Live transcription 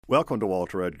Welcome to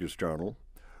Walter Edgar's Journal.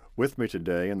 With me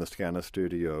today in the SCANA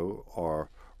studio are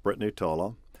Brittany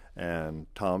Tulla and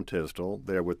Tom Tisdall.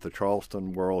 They're with the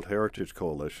Charleston World Heritage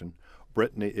Coalition.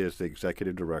 Brittany is the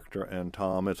executive director and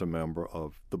Tom is a member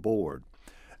of the board.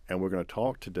 And we're going to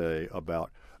talk today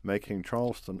about making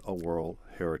Charleston a World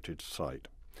Heritage Site.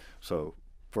 So,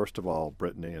 first of all,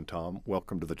 Brittany and Tom,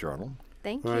 welcome to the Journal.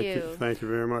 Thank you. Thank you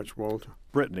very much, Walter.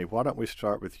 Brittany, why don't we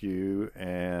start with you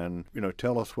and,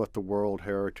 tell us what the World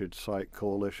Heritage Site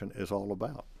Coalition is all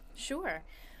about. Sure.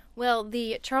 Well,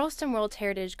 the Charleston World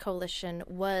Heritage Coalition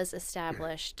was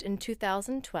established in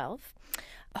 2012.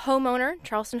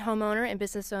 Charleston homeowner and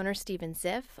business owner Stephen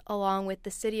Ziff, along with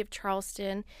the City of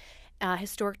Charleston,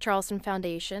 Historic Charleston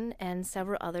Foundation, and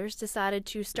several others, decided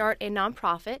to start a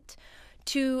nonprofit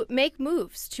to make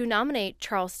moves to nominate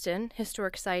Charleston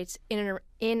historic sites in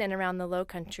and around the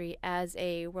Lowcountry as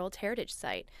a World Heritage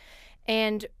Site.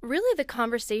 And really the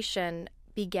conversation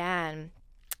began,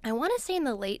 I want to say in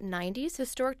the late 90s.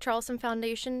 Historic Charleston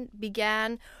Foundation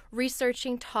began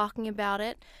researching, talking about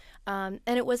it. And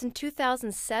it was in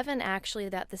 2007, actually,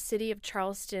 that the City of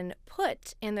Charleston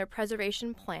put in their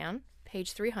preservation plan,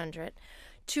 page 300,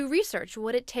 to research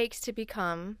what it takes to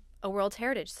become a World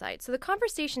Heritage Site. So the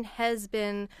conversation has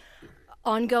been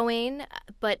ongoing,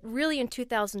 but really in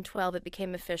 2012 it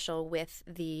became official with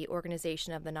the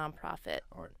organization of the nonprofit.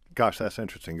 All right. Gosh, that's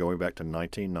interesting, going back to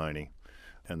 1990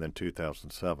 and then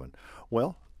 2007.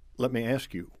 Well, let me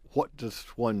ask you, what does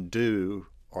one do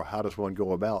or how does one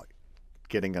go about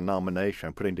getting a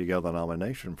nomination, putting together a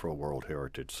nomination for a World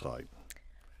Heritage Site?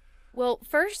 Well,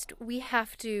 first we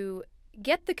have to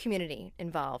get the community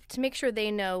involved to make sure they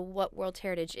know what World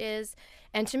Heritage is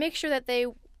and to make sure that they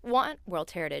want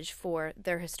World Heritage for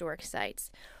their historic sites.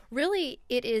 Really,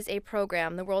 it is a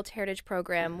program. The World Heritage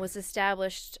Program was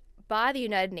established by the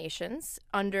United Nations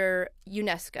under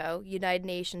UNESCO, United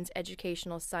Nations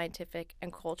Educational, Scientific,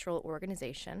 and Cultural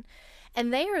Organization.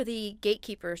 And they are the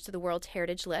gatekeepers to the World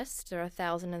Heritage List. There are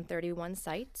 1,031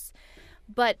 sites.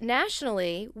 But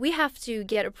nationally, we have to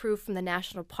get approved from the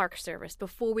National Park Service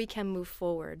before we can move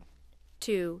forward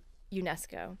to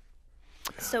UNESCO.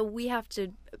 So we have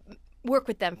to work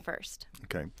with them first.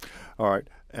 Okay. All right.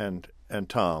 And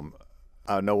Tom,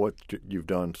 I know what you've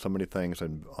done so many things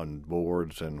on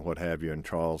boards and what have you in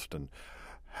Charleston.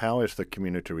 How is the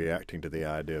community reacting to the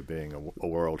idea of being a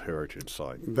World Heritage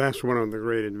Site? That's one of the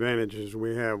great advantages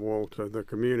we have, Walter. The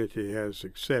community has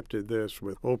accepted this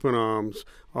with open arms.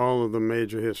 All of the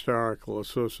major historical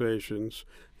associations,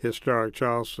 Historic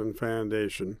Charleston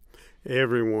Foundation,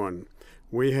 everyone.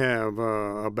 We have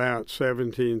about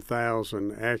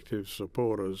 17,000 active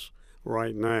supporters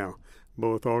right now,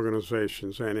 both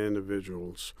organizations and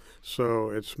individuals. So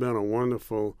it's been a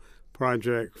wonderful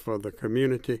project for the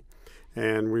community.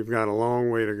 And we've got a long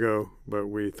way to go, but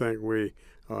we think we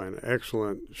are in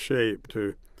excellent shape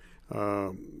to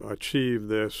achieve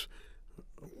this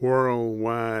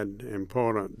worldwide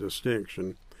important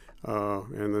distinction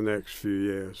in the next few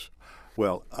years.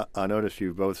 Well, I noticed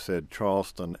you both said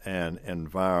Charleston and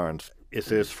environs. Is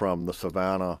this from the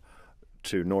Savannah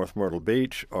to North Myrtle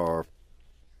Beach, or?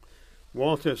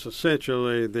 Walter, it's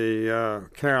essentially the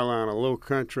Carolina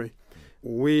Lowcountry.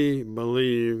 We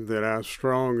believe that our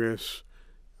strongest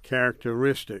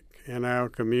characteristic in our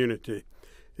community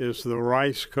is the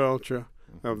rice culture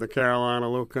of the Carolina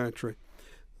Lowcountry,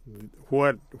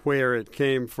 where it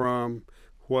came from,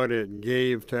 what it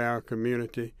gave to our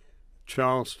community,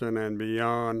 Charleston and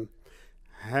beyond,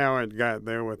 how it got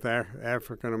there with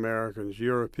African Americans,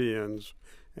 Europeans,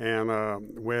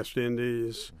 and West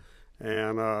Indies,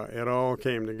 and it all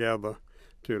came together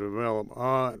to develop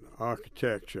art,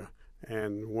 architecture,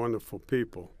 and wonderful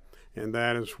people. And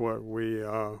that is what we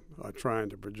are trying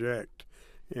to project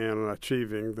in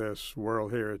achieving this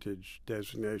World Heritage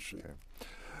designation. Okay.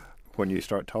 When you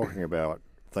start talking about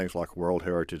things like World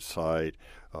Heritage Site,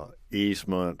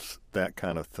 easements, that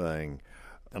kind of thing,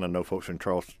 and I know folks in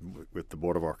Charleston with the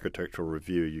Board of Architectural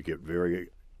Review, you get very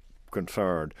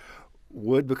concerned.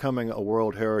 Would becoming a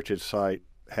World Heritage Site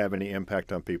have any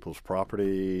impact on people's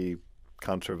property,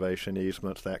 conservation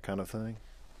easements, that kind of thing?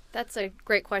 That's a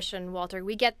great question, Walter.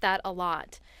 We get that a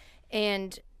lot.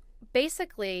 And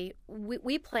basically,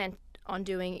 we plan on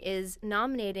doing is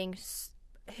nominating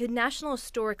national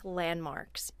historic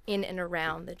landmarks in and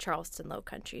around the Charleston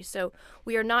Lowcountry. So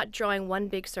we are not drawing one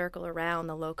big circle around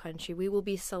the Lowcountry. We will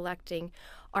be selecting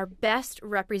are best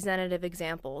representative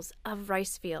examples of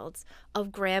rice fields,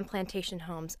 of grand plantation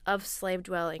homes, of slave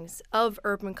dwellings, of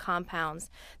urban compounds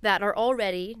that are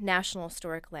already National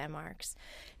Historic Landmarks.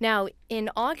 Now, in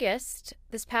August,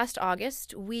 this past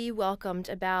August, we welcomed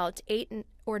about 8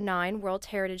 or 9 World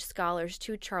Heritage scholars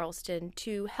to Charleston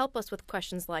to help us with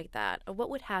questions like that. What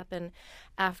would happen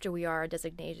after we are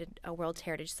designated a World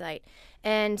Heritage Site?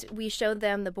 And we showed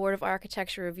them the Board of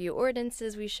Architecture Review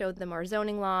ordinances, we showed them our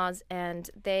zoning laws,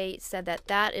 and they said that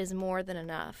that is more than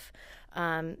enough.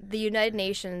 The United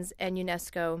Nations and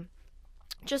UNESCO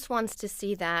just wants to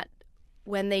see that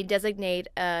when they designate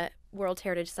a World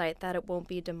Heritage Site, that it won't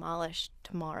be demolished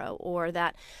tomorrow, or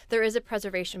that there is a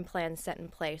preservation plan set in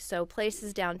place. So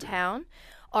places downtown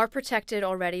are protected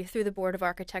already through the Board of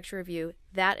Architecture Review.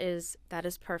 That is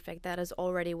perfect. That is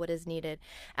already what is needed.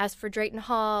 As for Drayton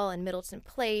Hall and Middleton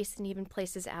Place and even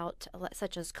places out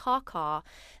such as Caw,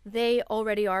 they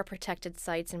already are protected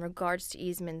sites in regards to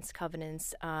easements,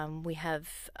 covenants. We have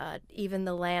even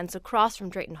the lands across from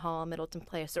Drayton Hall and Middleton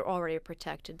Place are already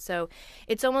protected. So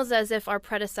it's almost as if our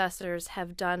predecessors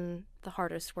have done the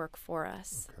hardest work for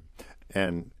us.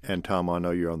 Okay. And Tom, I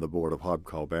know you're on the board of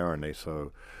Hobcaw Barony,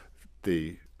 so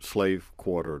the slave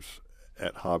quarters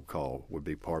at Hobcaw would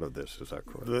be part of this. Is that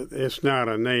correct? It's not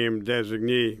a named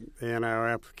designee in our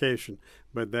application,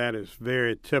 but that is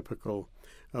very typical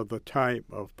of the type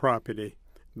of property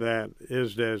that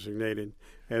is designated,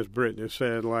 as Brittany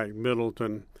said, like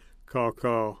Middleton,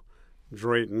 Caw,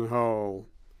 Drayton Hall,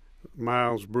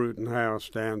 Miles Bruton House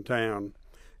downtown,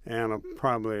 and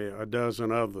probably a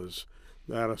dozen others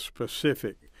that are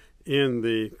specific in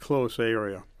the close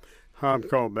area.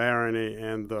 Hobcaw Barony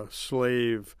and the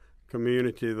slave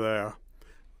community there,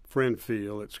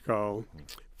 Friendfield it's called,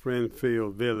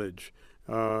 Friendfield Village,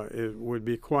 it would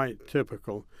be quite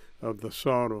typical of the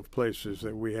sort of places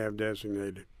that we have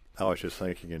designated. I was just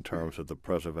thinking in terms of the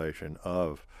preservation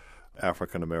of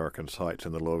African-American sites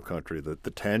in the Lowcountry, that the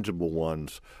tangible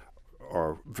ones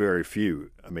are very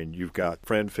few. I mean, you've got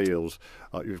Friendfields,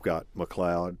 you've got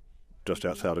McLeod just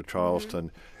outside of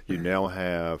Charleston. You now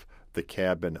have the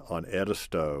cabin on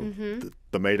Edisto,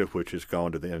 the mate of which has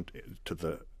gone to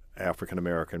the African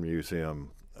American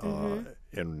Museum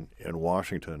in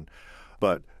Washington,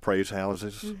 but praise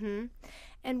houses.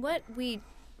 And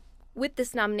with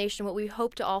this nomination, what we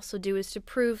hope to also do is to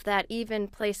prove that even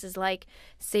places like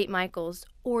St. Michael's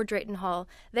or Drayton Hall,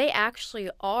 they actually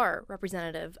are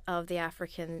representative of the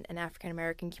African and African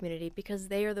American community, because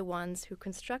they are the ones who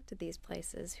constructed these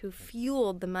places, who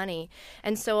fueled the money.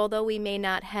 And so although we may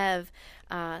not have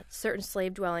certain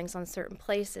slave dwellings on certain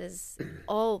places,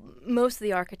 most of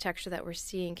the architecture that we're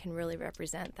seeing can really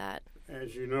represent that.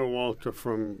 As you know, Walter,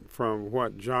 from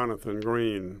what Jonathan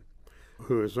Green,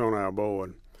 who is on our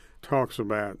board, talks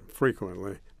about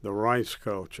frequently, the rice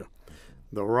culture.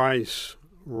 The rice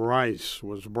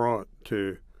was brought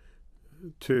to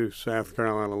South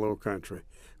Carolina Lowcountry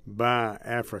by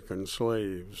African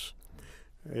slaves.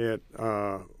 It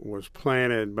was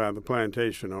planted by the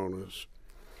plantation owners.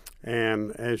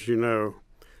 And as you know,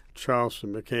 South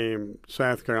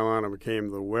Carolina became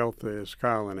the wealthiest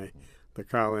colony, the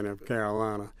colony of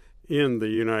Carolina, in the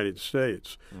United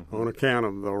States on account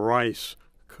of the rice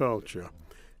culture,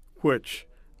 which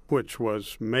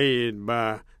was made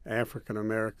by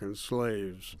African-American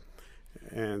slaves,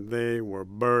 and they were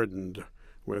burdened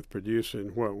with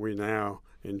producing what we now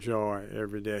enjoy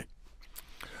every day.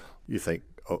 You think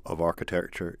of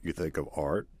architecture, you think of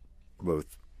art,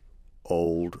 both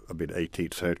old,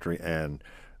 18th century and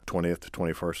 20th to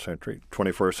 21st century.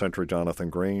 21st century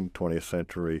Jonathan Green, 20th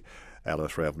century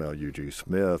Alice Ravenel, U.G.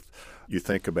 Smith. You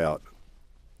think about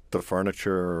the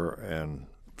furniture and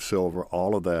silver,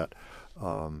 all of that.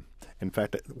 In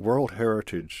fact, World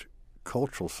Heritage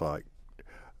Cultural Site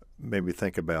made me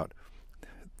think about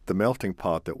the melting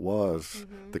pot that was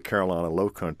the Carolina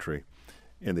Lowcountry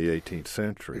in the 18th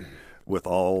century, with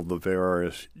all the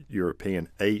various European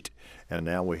 8, and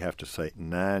now we have to say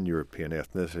 9 European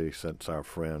ethnicities, since our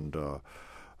friend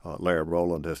Larry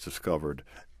Rowland has discovered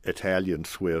Italian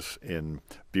Swiss in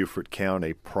Beaufort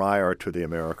County prior to the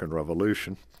American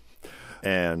Revolution,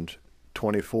 and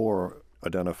 24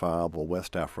 identifiable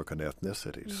West African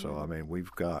ethnicities. So, I mean,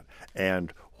 we've got,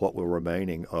 and what were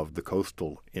remaining of the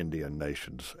coastal Indian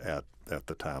nations at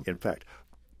the time. In fact,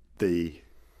 the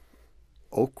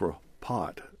okra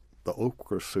pot, the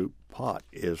okra soup pot,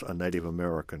 is a Native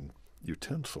American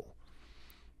utensil.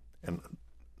 And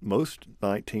most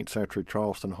 19th century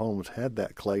Charleston homes had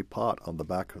that clay pot on the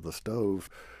back of the stove.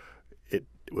 It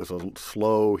was a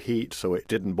slow heat, so it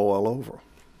didn't boil over.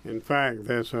 In fact,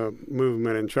 there's a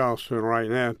movement in Charleston right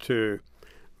now to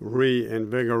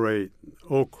reinvigorate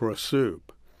okra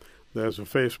soup. There's a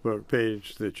Facebook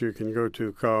page that you can go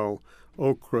to called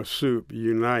Okra Soup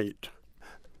Unite.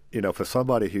 You know, for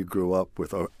somebody who grew up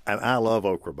with, and I love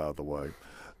okra, by the way,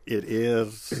 it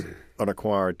is an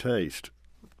acquired taste,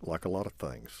 like a lot of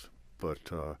things.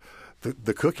 But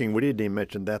the cooking, we didn't even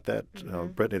mention that.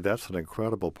 Brittany, that's an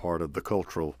incredible part of the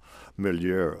cultural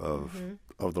milieu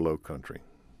of the Lowcountry.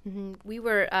 Mm-hmm.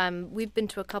 We've been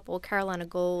to a couple Carolina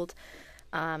Gold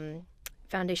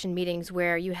Foundation meetings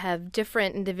where you have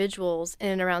different individuals in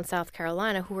and around South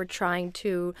Carolina who are trying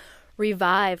to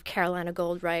revive Carolina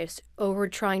Gold rice, or who are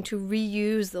trying to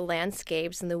reuse the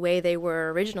landscapes in the way they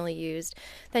were originally used.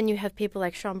 Then you have people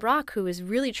like Sean Brock, who is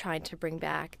really trying to bring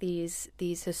back these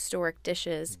historic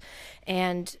dishes.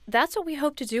 And that's what we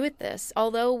hope to do with this.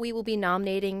 Although we will be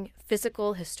nominating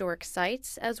physical historic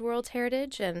sites as World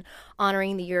Heritage and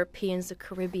honoring the Europeans, the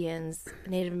Caribbeans,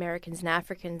 Native Americans, and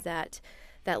Africans that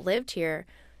lived here,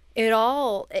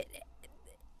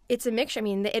 it's a mixture. I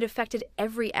mean, it affected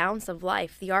every ounce of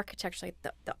life, the architecture, like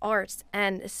the arts,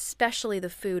 and especially the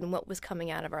food and what was coming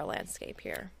out of our landscape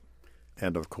here.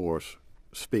 And, of course,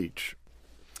 speech.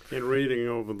 In reading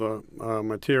over the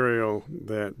material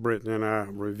that Brittany and I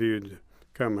reviewed to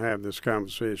come have this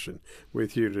conversation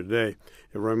with you today,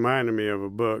 it reminded me of a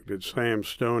book that Sam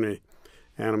Stoney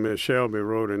and Miss Shelby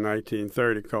wrote in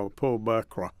 1930 called Po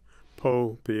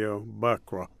P.O.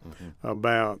 Buckra,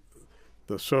 about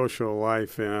the social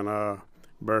life in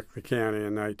Berkeley County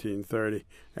in 1930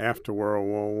 after World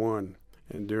War I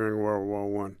and during World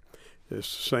War I.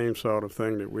 It's the same sort of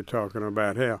thing that we're talking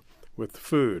about here with the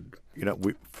food. You know,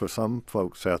 for some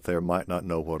folks out there might not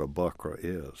know what a buckra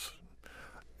is.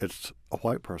 It's a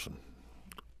white person.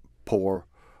 Po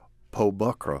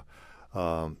buckra.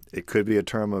 It could be a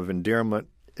term of endearment.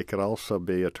 It could also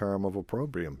be a term of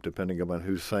opprobrium, depending upon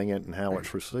who's saying it and how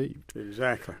it's received.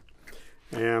 Exactly.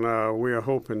 And we are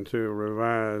hoping to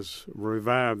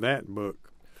revive that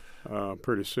book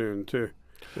pretty soon, too.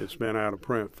 It's been out of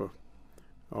print for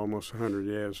almost 100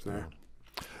 years now.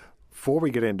 Before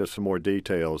we get into some more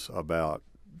details about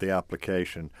the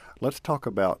application, let's talk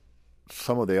about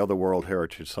some of the other World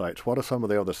Heritage sites. What are some of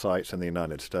the other sites in the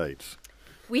United States?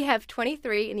 We have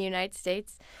 23 in the United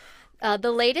States.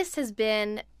 The latest has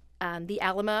been the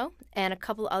Alamo and a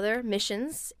couple other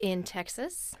missions in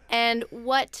Texas. And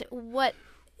what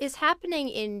is happening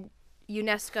in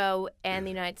UNESCO and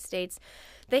the United States,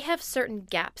 they have certain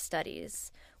gap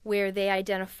studies where they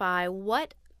identify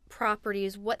what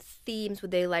properties, what themes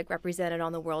would they like represented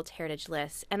on the World Heritage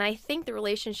List. And I think the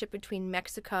relationship between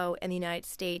Mexico and the United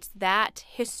States, that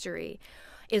history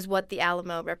is what the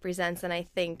Alamo represents, and I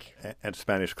think... And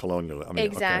Spanish colonial. I mean,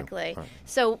 exactly. Okay. Right.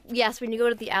 So, yes, when you go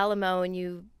to the Alamo and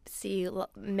you see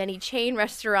many chain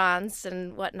restaurants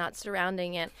and whatnot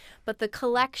surrounding it, but the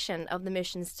collection of the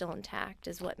mission's still intact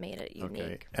is what made it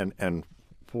unique. Okay. And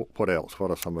what else?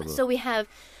 What are some of the... So we have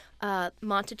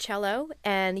Monticello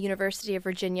and the University of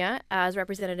Virginia as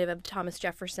representative of Thomas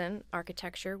Jefferson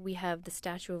architecture. We have the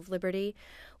Statue of Liberty.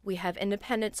 We have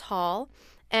Independence Hall.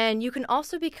 And you can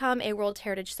also become a World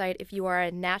Heritage Site if you are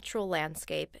a natural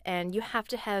landscape, and you have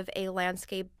to have a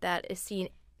landscape that is seen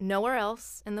nowhere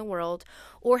else in the world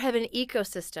or have an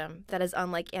ecosystem that is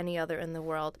unlike any other in the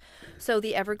world. So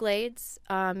the Everglades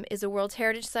is a World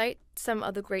Heritage Site, some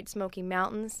of the Great Smoky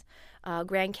Mountains,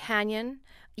 Grand Canyon,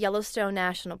 Yellowstone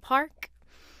National Park,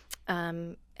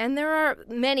 and there are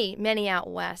many, many out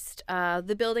west.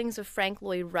 The buildings of Frank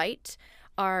Lloyd Wright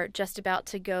are just about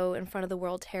to go in front of the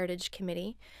World Heritage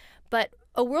Committee. But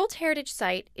a World Heritage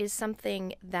Site is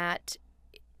something that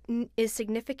is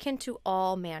significant to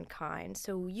all mankind.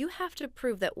 So you have to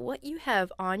prove that what you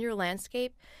have on your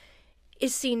landscape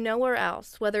is seen nowhere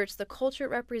else, whether it's the culture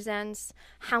it represents,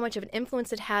 how much of an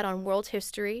influence it had on world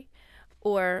history,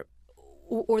 or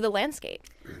the landscape.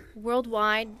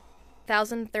 Worldwide,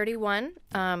 1,031.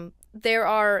 There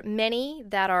are many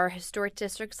that are historic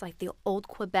districts, like the Old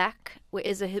Quebec, which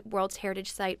is a World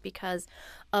Heritage Site because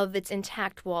of its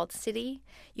intact walled city.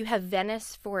 You have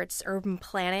Venice for its urban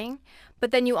planning,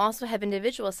 but then you also have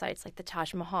individual sites like the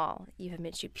Taj Mahal. You have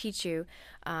Machu Picchu,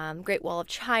 Great Wall of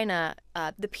China,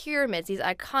 the pyramids, these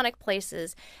iconic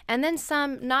places, and then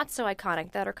some not so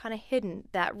iconic that are kind of hidden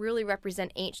that really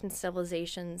represent ancient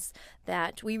civilizations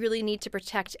that we really need to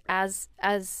protect as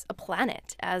a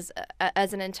planet, as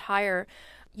an entire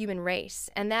human race.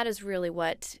 And that is really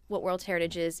what World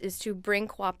Heritage is to bring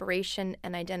cooperation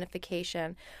and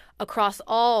identification across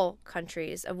all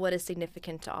countries of what is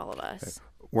significant to all of us.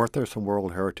 Weren't there some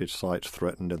World Heritage Sites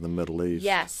threatened in the Middle East?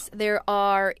 Yes, there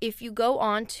are. If you go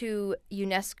on to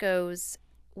UNESCO's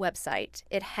website.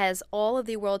 It has all of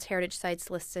the World Heritage Sites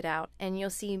listed out, and you'll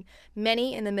see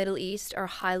many in the Middle East are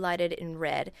highlighted in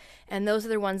red, and those are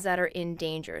the ones that are in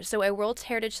danger. So a World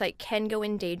Heritage Site can go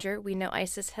in danger. We know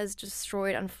ISIS has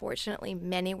destroyed, unfortunately,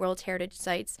 many World Heritage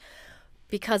Sites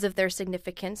because of their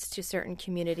significance to certain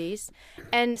communities.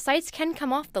 And sites can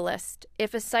come off the list.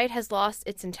 If a site has lost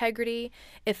its integrity,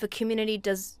 if a community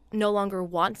no longer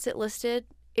wants it listed,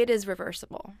 it is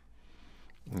reversible.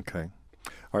 Okay.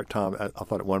 All right, Tom, I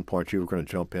thought at one point you were going to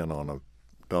jump in on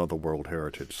another World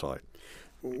Heritage Site.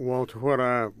 Walter, what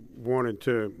I wanted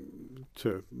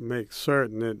to make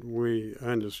certain that we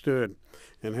understood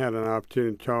and had an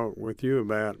opportunity to talk with you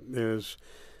about is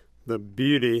the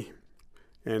beauty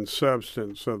and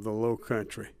substance of the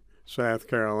Lowcountry, South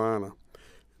Carolina,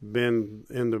 been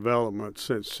in development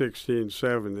since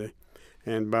 1670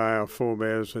 and by our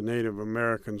forebears, the Native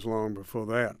Americans, long before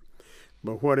that.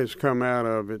 But what has come out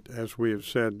of it, as we have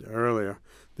said earlier,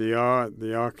 the art,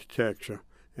 the architecture,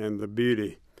 and the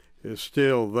beauty is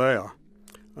still there,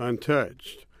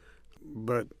 untouched,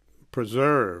 but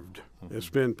preserved. Mm-hmm. It's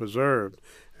been preserved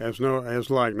as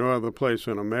like no other place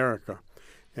in America.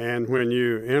 And when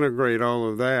you integrate all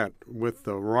of that with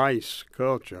the rice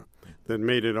culture that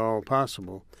made it all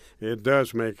possible, it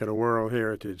does make it a World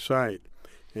Heritage Site.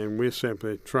 And we're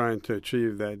simply trying to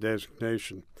achieve that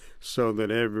designation so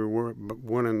that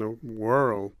everyone in the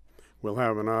world will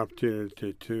have an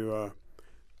opportunity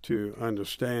to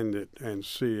understand it and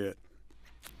see it.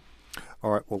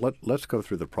 All right, well, let's go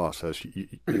through the process.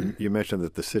 You mentioned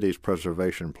that the city's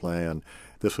preservation plan,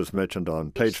 this was mentioned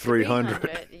on page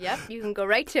 300. Yep, you can go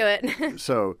right to it.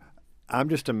 So I'm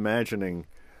just imagining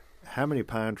how many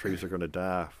pine trees are going to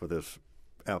die for this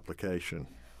application.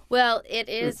 Well, it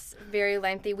is very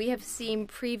lengthy. We have seen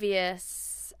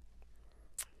previous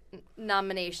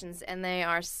nominations, and they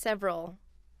are several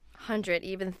hundred,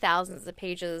 even thousands of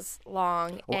pages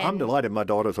long. Well, I'm delighted my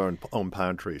daughters are on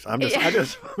pine trees. I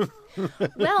just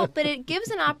Well, but it gives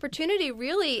an opportunity,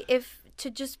 really,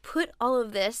 to just put all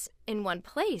of this in one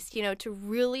place, to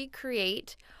really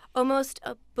create almost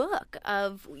a book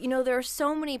of, there are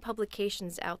so many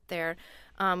publications out there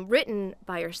written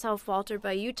by yourself, Walter,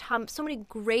 by you, Tom, so many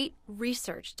great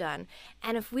research done.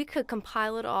 And if we could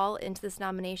compile it all into this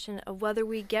nomination of whether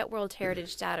we get World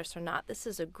Heritage status or not, this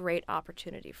is a great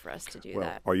opportunity for us to do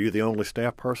that. Are you the only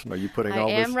staff person? Are you putting all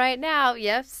this? I am right now,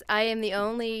 yes. I am the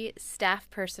only staff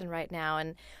person right now.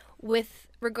 And with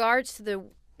regards to the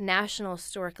National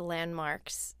Historic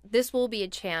Landmarks, this will be a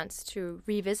chance to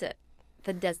revisit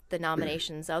the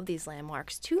nominations of these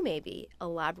landmarks to maybe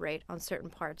elaborate on certain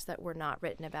parts that were not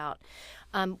written about.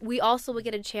 We also will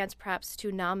get a chance perhaps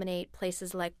to nominate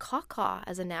places like Kaw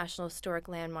as a National Historic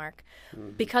Landmark.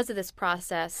 Mm-hmm. Because of this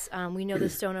process, we know the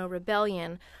Stono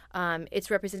Rebellion, its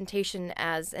representation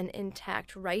as an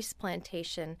intact rice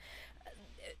plantation.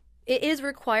 It is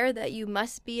required that you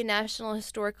must be a National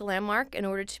Historical Landmark in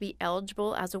order to be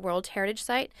eligible as a World Heritage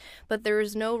Site, but there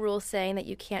is no rule saying that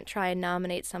you can't try and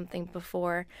nominate something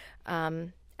before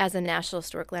as a National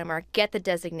Historic Landmark, get the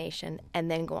designation, and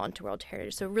then go on to World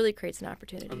Heritage. So it really creates an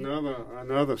opportunity.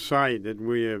 Another site that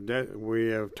we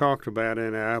have talked about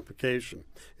in our application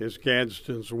is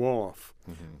Gadsden's Wharf,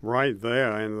 right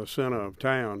there in the center of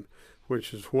town,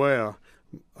 which is where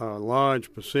a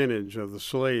large percentage of the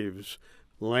slaves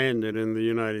landed in the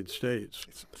United States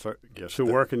to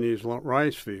work in these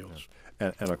rice fields.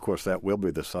 Yeah. And, of course, that will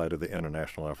be the site of the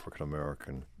International African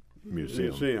American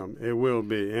Museum. It will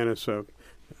be, and it's a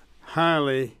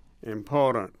highly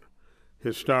important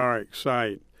historic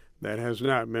site that has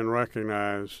not been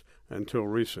recognized until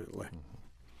recently.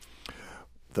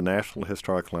 The National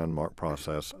Historic Landmark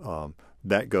process,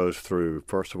 that goes through,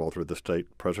 first of all, through the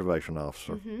State Preservation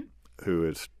Officer, who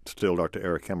is still Dr.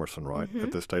 Eric Emerson, right,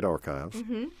 at the State Archives.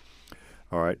 Mm-hmm.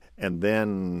 All right. And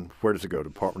then where does it go?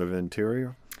 Department of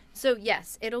Interior? So,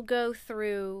 yes, it'll go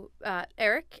through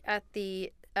Eric at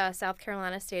the South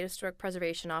Carolina State Historic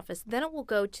Preservation Office. Then it will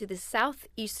go to the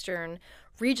Southeastern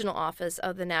Regional Office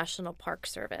of the National Park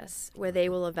Service, where they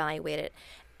will evaluate it.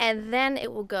 And then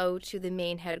it will go to the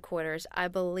main headquarters, I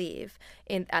believe,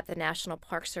 at the National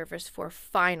Park Service for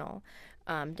final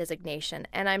designation.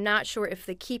 And I'm not sure if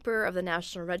the keeper of the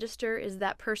National Register is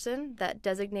that person that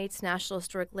designates National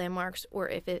Historic Landmarks or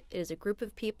if it is a group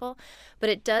of people, but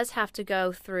it does have to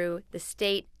go through the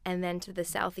state and then to the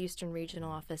Southeastern Regional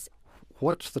Office.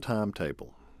 What's the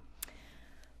timetable?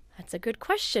 That's a good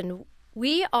question.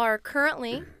 We are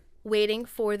currently waiting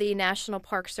for the National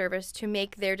Park Service to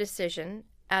make their decision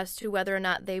as to whether or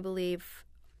not they believe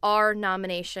our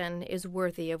nomination is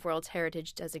worthy of World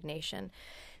Heritage designation.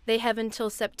 They have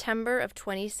until September of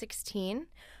 2016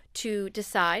 to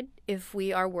decide if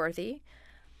we are worthy.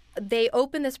 They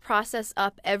open this process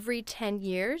up every 10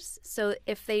 years. So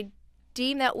if they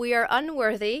deem that we are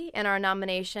unworthy in our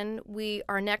nomination,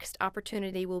 our next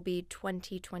opportunity will be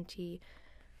 2026.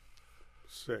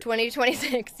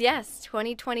 Yes,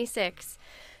 2026.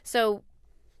 So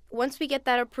once we get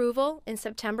that approval in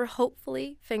September,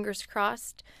 hopefully, fingers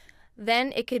crossed,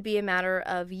 then it could be a matter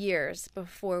of years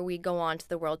before we go on to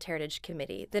the World Heritage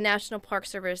Committee. The National Park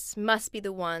Service must be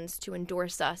the ones to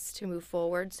endorse us to move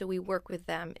forward, so we work with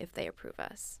them if they approve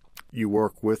us. You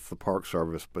work with the Park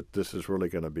Service, but this is really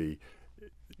going to be,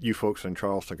 you folks in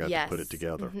Charleston got to put it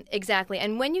together. Mm-hmm. Exactly.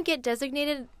 And when you get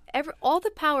designated, all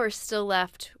the power is still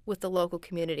left with the local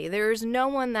community. There is no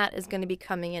one that is going to be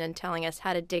coming in and telling us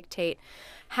how to dictate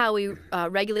how we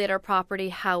regulate our property,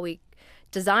 how we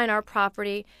design our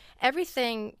property.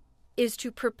 Everything is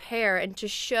to prepare and to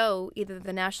show either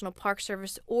the National Park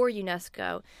Service or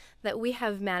UNESCO that we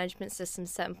have management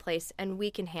systems set in place and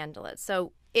we can handle it.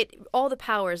 So all the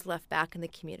power is left back in the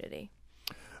community.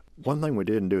 One thing we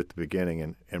didn't do at the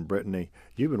beginning, and Brittany,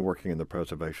 you've been working in the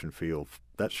preservation field.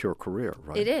 That's your career,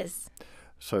 right? It is.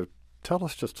 So tell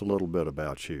us just a little bit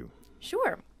about you.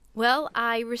 Sure. Well,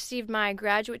 I received my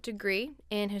graduate degree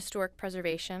in historic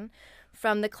preservation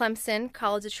from the Clemson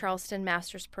College of Charleston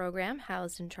Master's Program,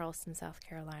 housed in Charleston, South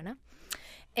Carolina.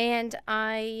 And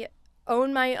I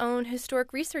own my own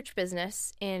historic research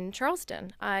business in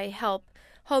Charleston. I help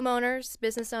homeowners,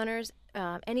 business owners,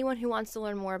 anyone who wants to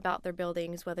learn more about their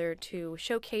buildings, whether to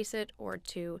showcase it or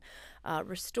to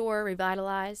restore,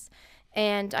 revitalize.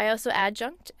 And I also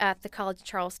adjunct at the College of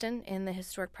Charleston in the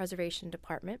Historic Preservation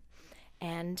Department.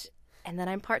 And then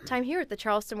I'm part-time here at the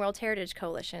Charleston World Heritage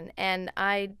Coalition. And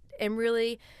I am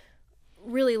really,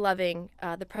 really loving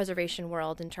the preservation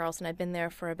world in Charleston. I've been there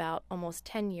for about almost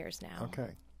 10 years now.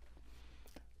 Okay.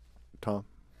 Tom?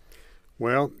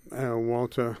 Well,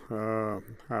 Walter,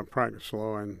 I practiced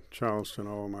law in Charleston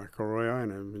all my career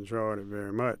and have enjoyed it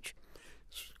very much.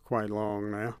 It's quite long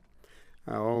now.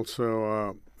 I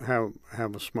also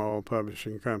have a small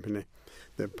publishing company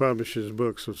that publishes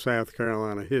books of South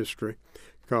Carolina history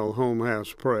called Home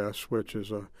House Press, which is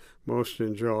a most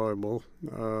enjoyable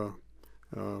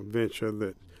venture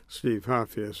that Steve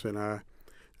Hoffius and I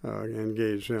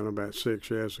engaged in about 6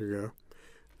 years ago.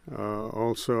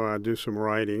 Also, I do some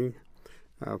writing.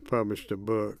 I published a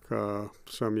book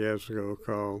some years ago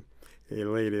called A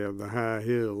Lady of the High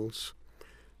Hills,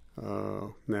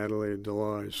 Natalie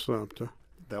Deloise Sumter.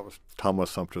 That was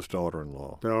Thomas Sumter's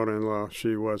daughter-in-law. Daughter-in-law,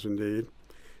 she was indeed.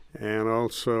 And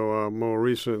also, more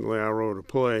recently, I wrote a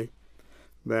play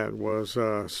that was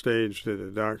staged at the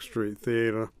Dock Street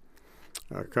Theater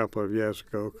a couple of years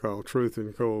ago called Truth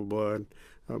in Cold Blood,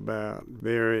 about a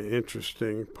very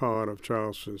interesting part of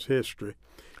Charleston's history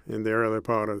in the early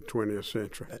part of the 20th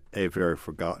century. A very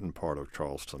forgotten part of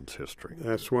Charleston's history.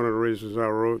 That's one of the reasons I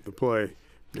wrote the play,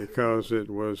 because it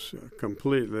was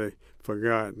completely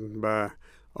forgotten by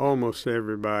almost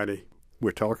everybody.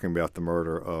 We're talking about the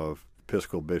murder of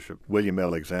Episcopal Bishop William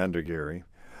Alexander Gary,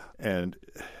 and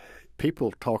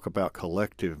people talk about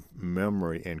collective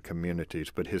memory in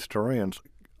communities, but historians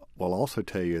will also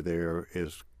tell you there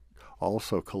is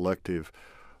also collective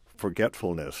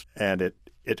forgetfulness, and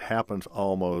it happens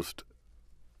almost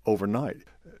overnight.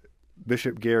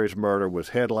 Bishop Gary's murder was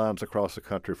headlines across the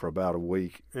country for about a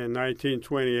week. In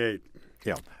 1928.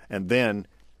 Yeah, and then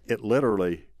it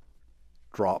literally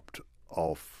dropped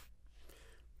off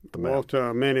the map.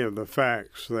 Walter, many of the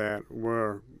facts that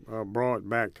were brought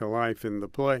back to life in the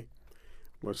play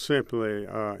were simply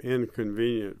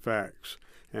inconvenient facts,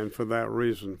 and for that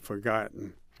reason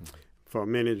forgotten for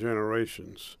many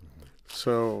generations.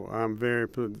 So I'm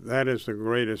that is the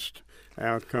greatest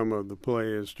outcome of the play,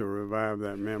 is to revive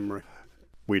that memory.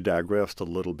 We digressed a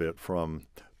little bit from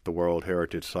the World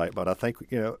Heritage Site, but I think,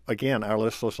 again, our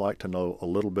listeners like to know a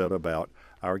little bit about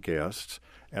our guests.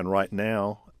 And right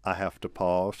now, I have to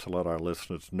pause to let our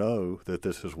listeners know that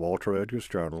this is Walter Edgar's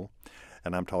Journal,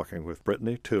 and I'm talking with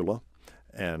Brittany Tula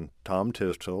and Tom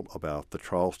Tisdale about the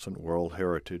Charleston World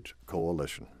Heritage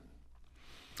Coalition.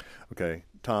 Okay,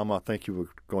 Tom, I think you were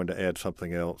going to add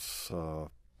something else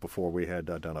before we had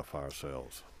to identify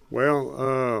ourselves.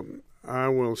 Well, I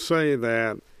will say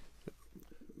that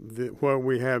what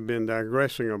we have been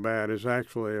digressing about is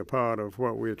actually a part of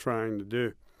what we're trying to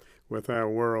do with our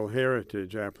World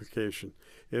Heritage application.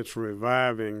 It's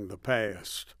reviving the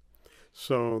past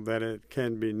so that it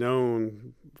can be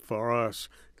known for us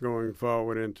going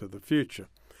forward into the future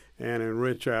and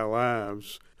enrich our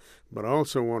lives. But I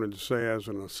also wanted to say, as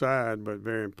an aside, but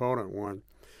very important one,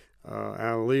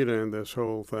 our leader in this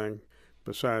whole thing,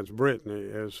 besides Brittany,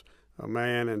 is a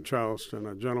man in Charleston,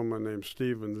 a gentleman named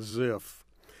Stephen Ziff,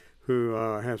 who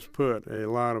has put a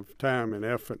lot of time and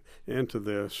effort into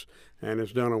this and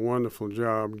has done a wonderful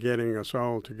job getting us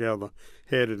all together,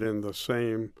 headed in the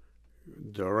same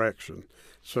direction.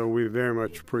 So we very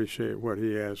much appreciate what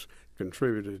he has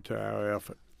contributed to our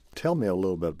effort. Tell me a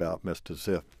little bit about Mr.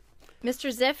 Ziff.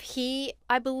 Mr. Ziff, he,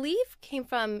 I believe, came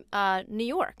from New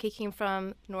York. He came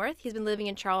from North. He's been living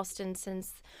in Charleston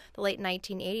since the late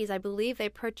 1980s. I believe they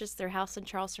purchased their house in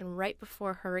Charleston right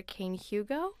before Hurricane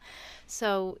Hugo.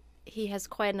 So he has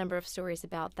quite a number of stories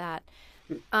about that.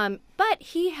 But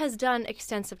he has done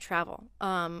extensive travel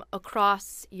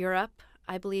across Europe.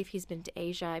 I believe he's been to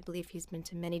Asia. I believe he's been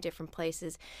to many different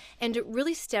places. And it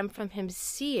really stemmed from him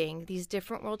seeing these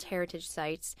different World Heritage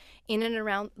sites in and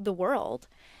around the world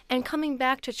and coming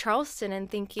back to Charleston and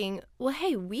thinking, well,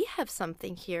 hey, we have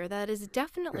something here that is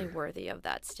definitely worthy of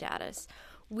that status.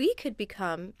 We could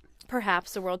become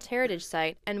perhaps a World Heritage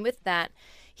site. And with that,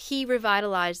 he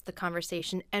revitalized the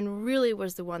conversation and really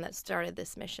was the one that started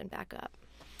this mission back up.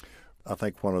 I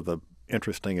think one of the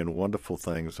interesting and wonderful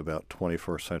things about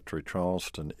 21st century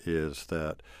Charleston is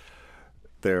that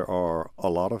there are a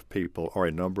lot of people, or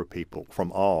a number of people from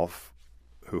off,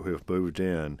 who have moved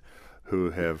in,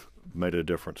 who have made a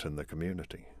difference in the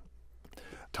community.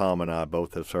 Tom and I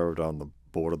both have served on the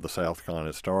board of the South Carolina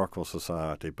Historical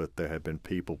Society, but there have been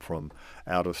people from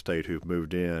out of state who've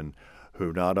moved in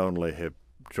who not only have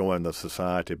joined the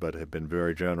society but have been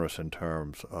very generous in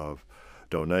terms of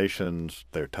donations,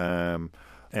 their time,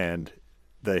 and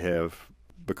they have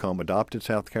become adopted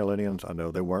South Carolinians. I know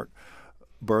they weren't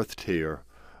birthed here,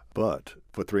 but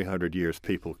for 300 years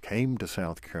people came to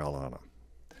South Carolina,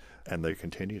 and they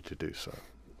continue to do so.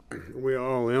 We're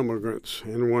all immigrants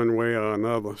in one way or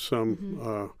another. Some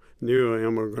are newer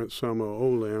immigrants, some are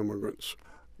older immigrants.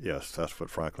 Yes, that's what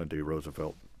Franklin D.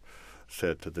 Roosevelt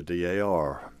said to the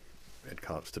DAR at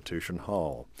Constitution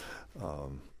Hall.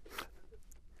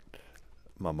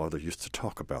 My mother used to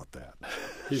talk about that.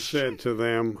 He said to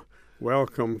them,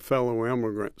 "Welcome, fellow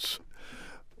immigrants."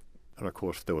 And, of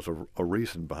course, there was a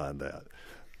reason behind that,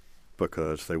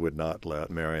 because they would not let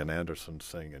Marian Anderson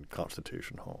sing in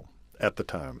Constitution Hall at the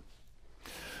time.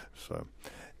 So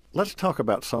let's talk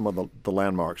about some of the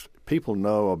landmarks. People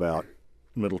know about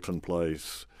Middleton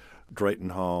Place,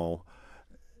 Drayton Hall.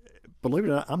 Believe it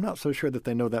or not, I'm not so sure that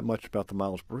they know that much about the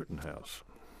Miles Bruton House.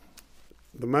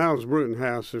 The Miles Bruton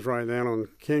House is right down on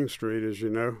King Street, as you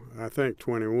know, I think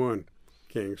 21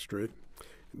 King Street.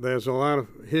 There's a lot of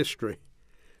history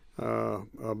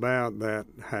about that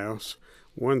house.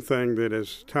 One thing that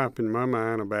is top in my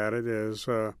mind about it is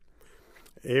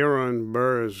Aaron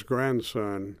Burr's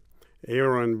grandson,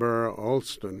 Aaron Burr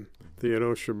Alston,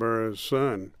 Theodosia Burr's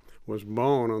son, was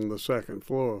born on the second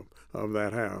floor of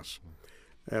that house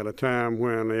at a time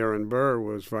when Aaron Burr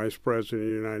was Vice President of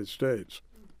the United States.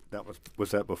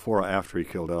 Was that before or after he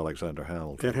killed Alexander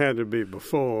Hamilton? It had to be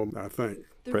before, I think.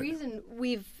 The reason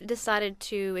we've decided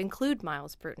to include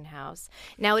Miles Bruton House,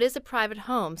 now it is a private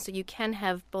home, so you can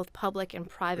have both public and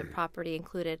private property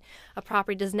included. A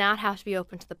property does not have to be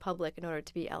open to the public in order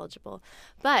to be eligible.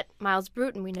 But Miles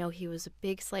Bruton, we know he was a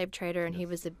big slave trader and he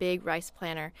was a big rice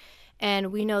planter.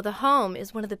 And we know the home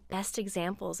is one of the best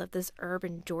examples of this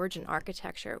urban Georgian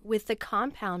architecture, with the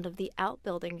compound of the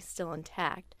outbuildings still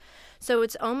intact. So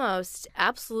it's almost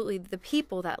absolutely the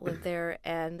people that live there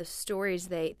and the stories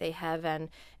they have and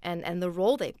the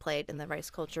role they played in the rice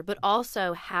culture, but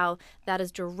also how that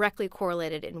is directly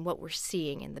correlated in what we're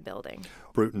seeing in the building.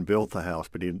 Bruton built the house,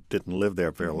 but he didn't live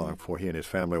there very long before he and his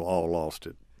family were all lost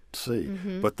at sea.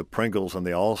 But the Pringles and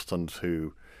the Alstons,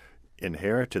 who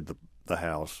inherited the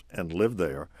house and lived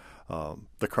there,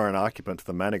 the current occupants,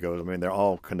 the Manigos, I mean, they're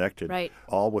all connected, right,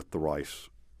 all with the rice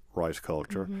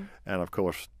culture. And, of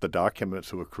course, the documents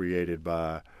that were created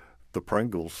by the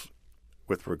Pringles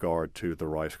with regard to the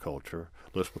rice culture,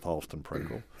 Elizabeth Alston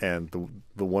Pringle, and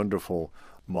the wonderful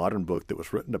modern book that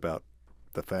was written about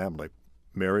the family,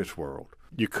 Mary's World.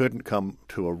 You couldn't come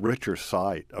to a richer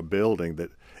site, a building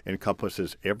that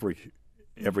encompasses every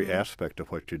aspect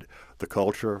of what you do. The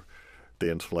culture,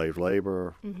 the enslaved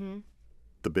labor,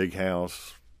 the big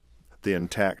house, the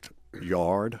intact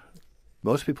yard.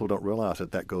 Most people don't realize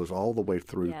that goes all the way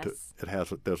through. Yes.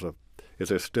 Is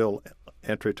there still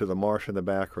entry to the marsh in the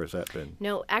back, or has that been?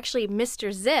 No, actually, Mr.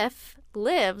 Ziff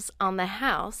lives on the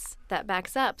house that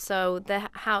backs up. So the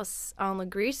house on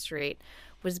Legree Street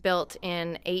was built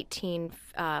in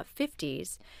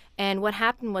 1850s. And what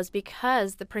happened was,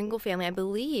 because the Pringle family, I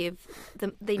believe,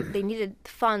 they needed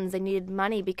funds, they needed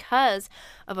money because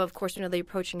of course, the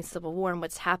approaching Civil War and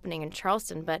what's happening in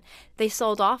Charleston. But they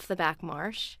sold off the back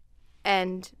marsh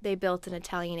and they built an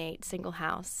Italianate single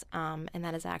house, and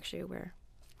that is actually where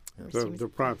the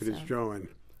properties joined.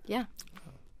 Yeah.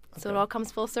 So it all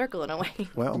comes full circle in a way.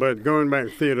 Well, but going back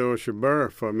to Theodosia Burr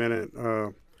for a minute,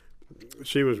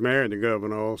 she was married to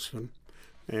Governor Alston,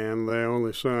 and their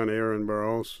only son, Aaron Burr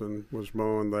Alston, was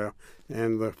born there,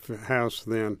 and the house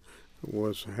then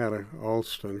had an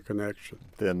Alston connection.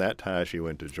 then that ties you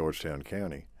into Georgetown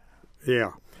County.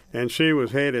 Yeah, and she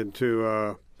was headed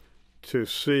to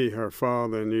see her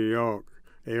father in New York,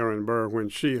 Aaron Burr, when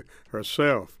she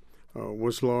herself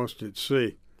was lost at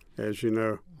sea, as you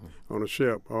know, on a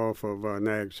ship off of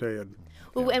Nag's Head.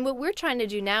 Well, and what we're trying to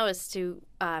do now is to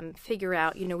figure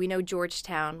out, we know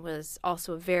Georgetown was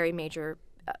also a very major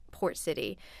port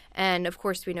city. And, of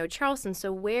course, we know Charleston.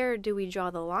 So where do we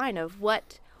draw the line of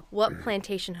what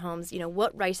plantation homes,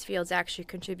 what rice fields actually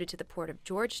contributed to the port of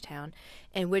Georgetown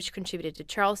and which contributed to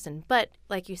Charleston? But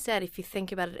like you said, if you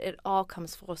think about it, it all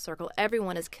comes full circle.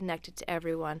 Everyone is connected to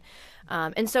everyone.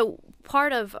 And so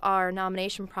part of our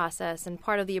nomination process and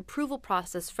part of the approval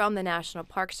process from the National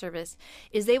Park Service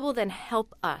is they will then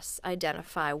help us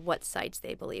identify what sites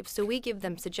they believe. So we give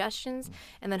them suggestions,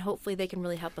 and then hopefully they can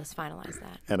really help us finalize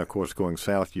that. And, of course, going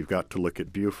south, you've got to look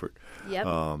at Beaufort. Yep.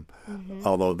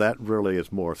 Although that really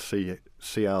is more Sea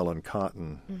Island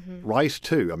cotton. Rice,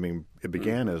 too. I mean, it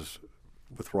began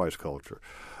with rice culture.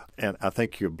 And I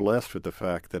think you're blessed with the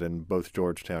fact that in both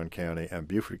Georgetown County and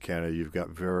Beaufort County, you've got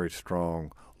very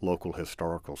strong local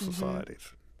historical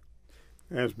societies.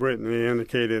 As Brittany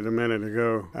indicated a minute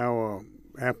ago, our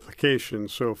application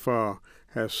so far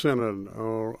has centered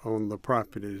on the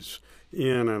properties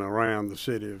in and around the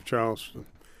city of Charleston.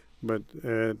 But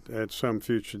at some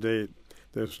future date,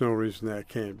 there's no reason that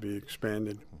can't be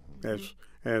expanded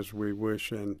as we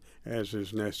wish and as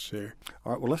is necessary.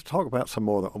 All right, well, let's talk about some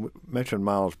more. We mentioned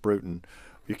Miles Bruton.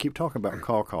 You keep talking about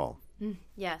Caw-Caw.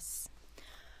 Yes.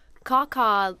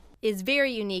 Caw-Caw is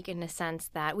very unique in the sense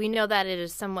that we know that it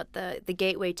is somewhat the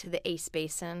gateway to the Ace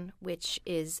Basin, which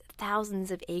is thousands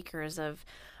of acres of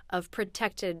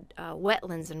protected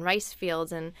wetlands and rice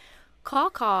fields. And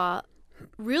Caw-Caw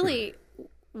really,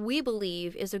 we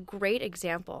believe, is a great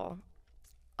example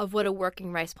of what a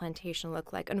working rice plantation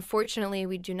looked like. Unfortunately,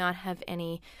 we do not have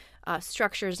any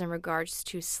structures in regards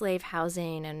to slave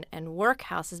housing and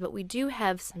workhouses, but we do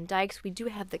have some dikes, we do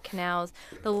have the canals,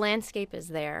 the landscape is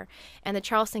there. And the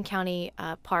Charleston County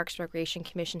Parks Recreation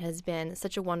Commission has been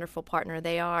such a wonderful partner.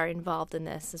 They are involved in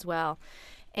this as well.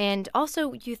 And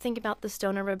also, you think about the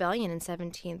Stoner Rebellion in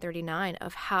 1739,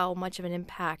 of how much of an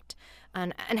impact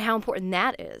and how important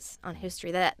that is on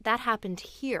history. That happened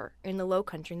here in the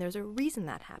Lowcountry, and there's a reason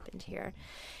that happened here.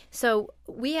 So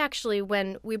we actually,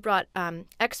 when we brought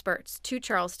experts to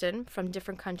Charleston from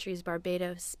different countries,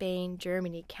 Barbados, Spain,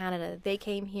 Germany, Canada, they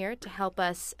came here to help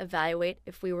us evaluate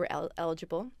if we were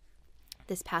eligible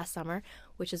this past summer,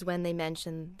 which is when they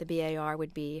mentioned the BAR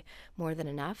would be more than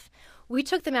enough. We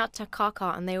took them out to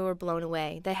Caw-Caw, and they were blown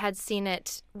away. They had seen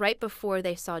it right before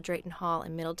they saw Drayton Hall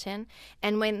in Middleton,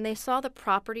 and when they saw the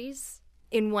properties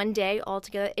in one day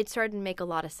altogether, it started to make a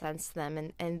lot of sense to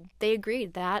them, and they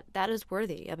agreed that that is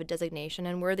worthy of a designation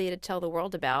and worthy to tell the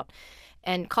world about.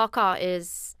 And Caw-Caw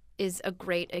is a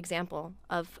great example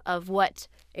of what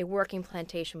a working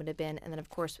plantation would have been, and then, of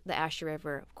course, the Ashley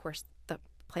River, of course, the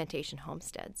plantation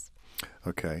homesteads.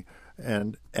 Okay.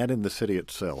 And in the city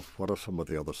itself, what are some of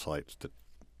the other sites that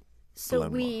So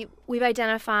we've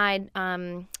identified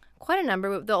quite a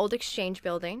number. The old Exchange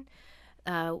Building,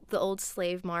 the old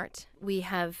Slave Mart. We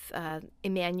have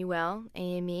Emmanuel,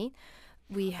 AME.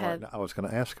 We have. I was going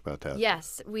to ask about that.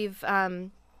 Yes, we've.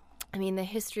 The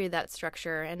history of that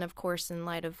structure, and of course, in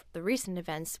light of the recent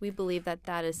events, we believe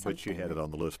that is something. But you had it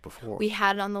on the list before. We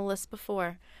had it on the list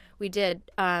before. We did,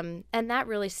 and that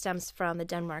really stems from the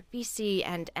Denmark BC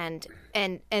and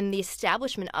the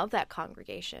establishment of that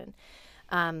congregation.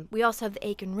 We also have the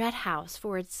Aiken Red House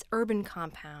for its urban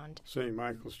compound. St.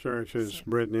 Michael's Church, as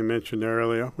Brittany mentioned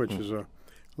earlier, which is a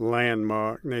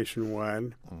landmark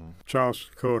nationwide.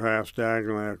 Charleston Courthouse,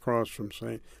 diagonally across from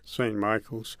St.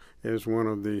 Michael's, is one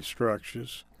of the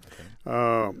structures.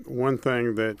 Okay. One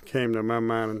thing that came to my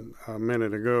mind a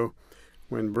minute ago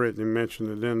when Brittany mentioned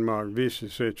the Denmark Vesey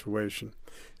situation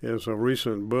is a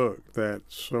recent book that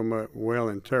somewhat well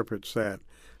interprets that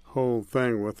whole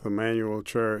thing with Emmanuel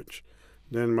Church,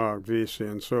 Denmark Vesey,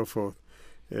 and so forth,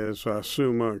 is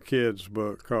Sue Monk Kidd's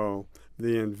book called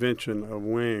The Invention of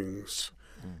Wings.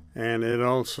 And it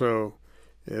also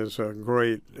is a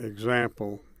great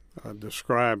example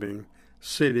describing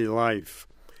city life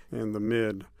in the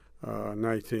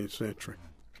mid-19th century.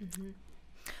 Mm-hmm.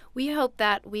 We hope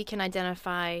that we can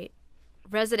identify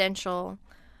residential,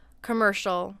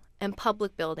 commercial, and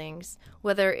public buildings,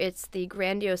 whether it's the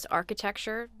grandiose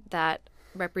architecture that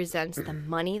represents the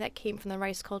money that came from the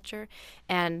rice culture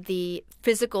and the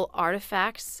physical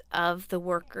artifacts of the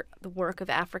work of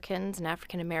Africans and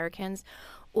African Americans,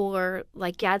 or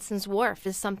like Gadsden's Wharf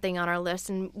is something on our list,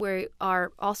 and we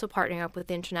are also partnering up with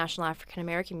the International African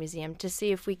American Museum to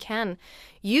see if we can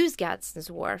use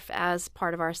Gadsden's Wharf as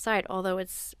part of our site. Although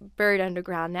it's buried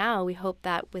underground now, we hope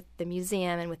that with the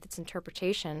museum and with its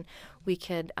interpretation, we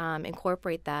could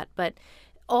incorporate that. But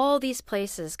all these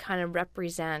places kind of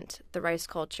represent the rice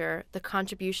culture, the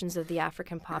contributions of the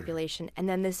African population, and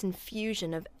then this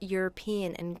infusion of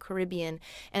European and Caribbean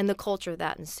and the culture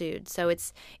that ensued. So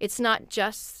it's not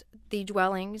just the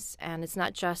dwellings and it's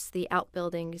not just the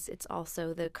outbuildings, it's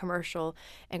also the commercial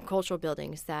and cultural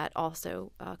buildings that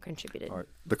also contributed. All right.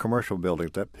 The commercial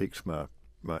buildings, that piques my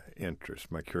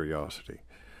interest, my curiosity.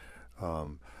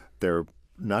 There are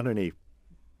not any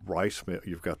rice mill.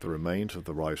 You've got the remains of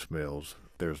the rice mills.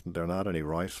 There are not any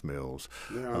rice mills.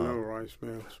 There are no rice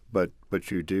mills.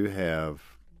 But you do have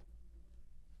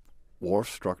wharf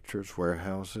structures,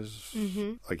 warehouses.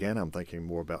 Mm-hmm. Again, I'm thinking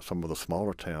more about some of the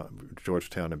smaller towns.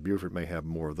 Georgetown and Beaufort may have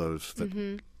more of those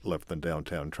left than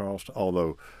downtown Charleston,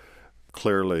 although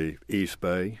clearly East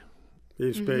Bay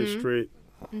Street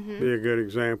be a good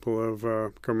example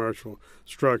of commercial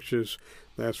structures.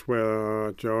 That's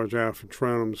where George Alfred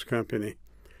Trenum's company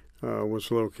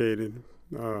was located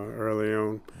early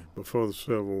on, before the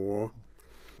Civil War.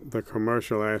 The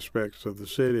commercial aspects of the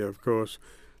city, of course,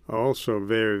 are also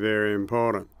very, very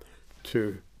important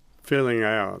to filling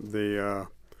out the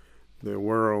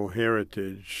world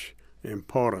heritage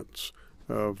importance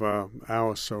of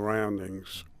our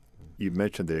surroundings. You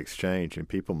mentioned the exchange, and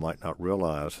people might not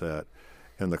realize that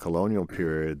in the colonial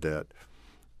period that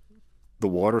the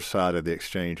water side of the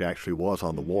exchange actually was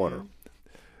on the water.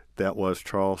 That was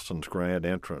Charleston's grand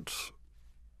entrance,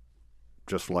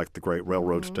 just like the great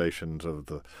railroad stations of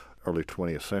the early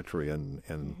 20th century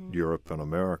in Europe and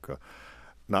America.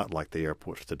 Not like the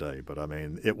airports today, but I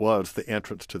mean, it was the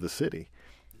entrance to the city,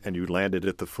 and you landed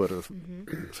at the foot of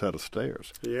a set of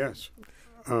stairs. Yes.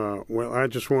 Well, I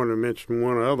just wanted to mention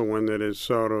one other one that is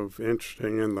sort of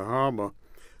interesting in the harbor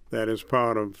that is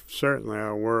part of certainly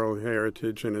our world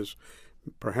heritage and is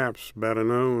perhaps better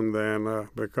known than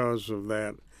because of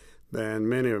that than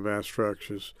many of our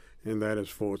structures, and that is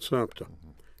Fort Sumter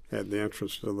at the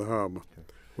entrance to the harbor,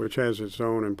 which has its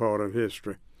own important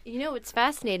history. You know, what's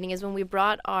fascinating is when we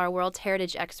brought our World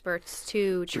Heritage experts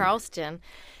to Charleston,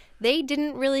 they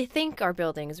didn't really think our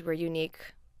buildings were unique.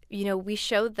 You know, we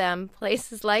showed them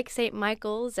places like St.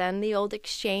 Michael's and the Old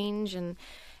Exchange,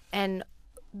 and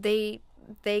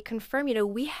they confirm, you know,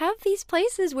 we have these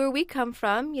places where we come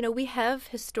from. You know, we have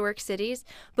historic cities,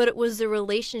 but it was the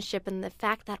relationship and the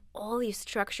fact that all these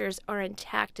structures are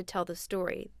intact to tell the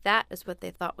story. That is what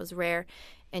they thought was rare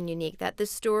and unique. That the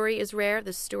story is rare,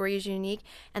 the story is unique,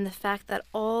 and the fact that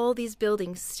all these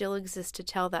buildings still exist to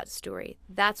tell that story.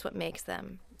 That's what makes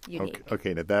them unique.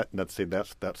 Okay, now that's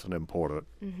an important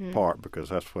part, because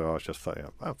that's where I was just saying.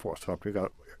 Fort Sumter,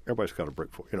 everybody's got a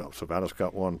brick fort. You know, Savannah's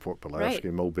got one, Fort Pulaski,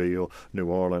 Right. Mobile, New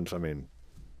Orleans. I mean,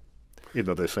 you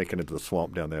know, they're sinking into the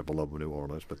swamp down there below New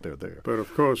Orleans, but they're there. But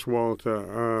of course,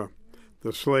 Walter,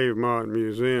 the Slave Mart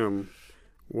Museum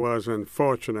was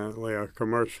unfortunately a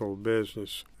commercial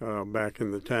business back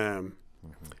in the time,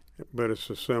 but it's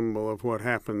a symbol of what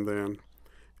happened then.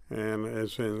 And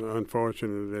as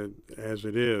unfortunate as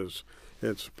it is,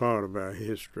 it's part of our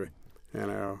history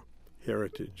and our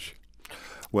heritage.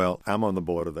 Well, I'm on the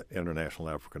board of the International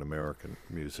African American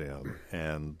Museum,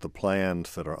 and the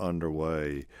plans that are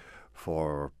underway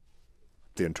for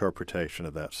the interpretation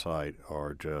of that site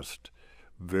are just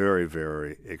very,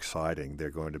 very exciting. They're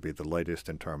going to be the latest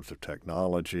in terms of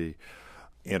technology,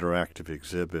 interactive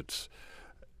exhibits,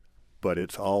 but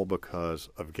it's all because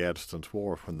of Gadsden's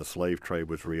Wharf. When the slave trade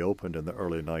was reopened in the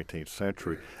early 19th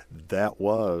century, that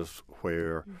was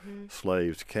where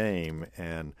slaves came,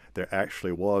 and there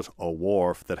actually was a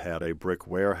wharf that had a brick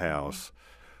warehouse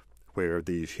where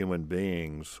these human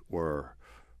beings were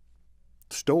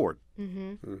stored.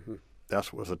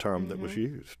 That was a term that was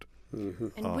used.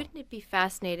 And wouldn't it be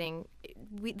fascinating?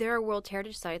 There are World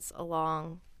Heritage Sites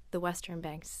along the western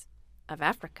banks of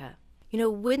Africa. You know,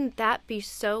 wouldn't that be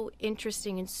so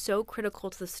interesting and so critical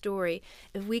to the story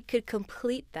if we could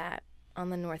complete that on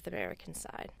the North American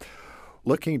side?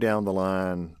 Looking down the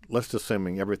line, let's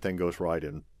assuming everything goes right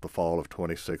in the fall of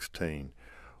 2016,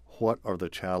 what are the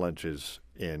challenges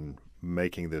in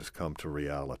making this come to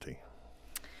reality?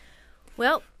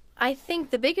 Well, I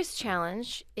think the biggest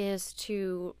challenge is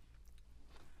to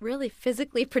really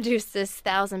physically produce this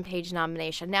 1,000-page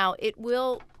nomination. Now, it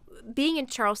will being in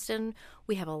Charleston,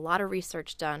 we have a lot of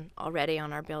research done already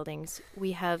on our buildings.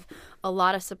 We have a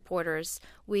lot of supporters.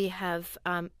 We have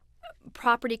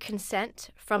property consent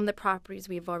from the properties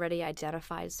we've already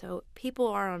identified, so people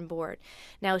are on board.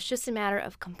 Now it's just a matter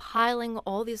of compiling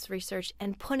all this research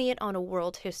and putting it on a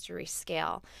world history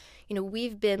scale. You know,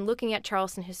 we've been looking at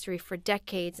Charleston history for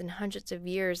decades and hundreds of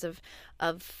years of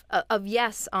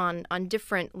yes, on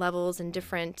different levels and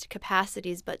different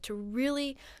capacities, but to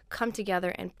really come together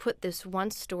and put this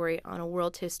one story on a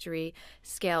world history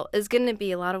scale is going to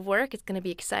be a lot of work. It's going to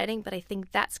be exciting, but I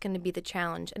think that's going to be the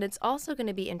challenge. And it's also going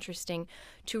to be interesting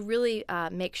to really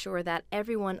make sure that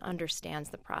everyone understands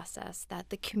the process, that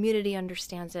the community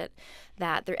understands it,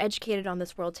 that they're educated on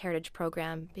this World Heritage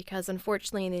Program, because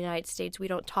unfortunately in the United States we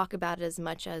don't talk about it as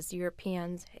much as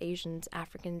Europeans, Asians,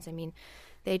 Africans. I mean,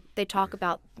 they talk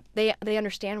about, they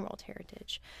understand World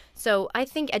Heritage. So I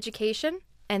think education,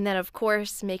 and then of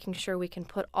course making sure we can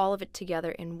put all of it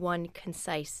together in one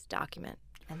concise document.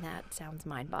 And that sounds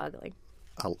mind-boggling.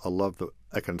 I love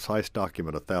a concise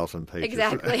document, 1,000 pages.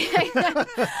 Exactly.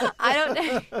 I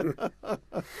don't know.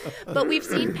 But we've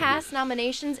seen past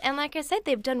nominations, and like I said,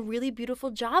 they've done really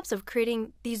beautiful jobs of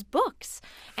creating these books.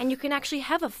 And you can actually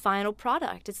have a final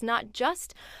product. It's not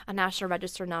just a National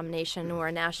Register nomination or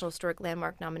a National Historic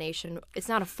Landmark nomination. It's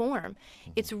not a form.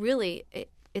 It's really,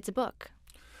 it's a book.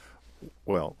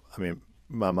 Well, I mean,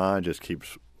 my mind just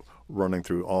keeps running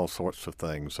through all sorts of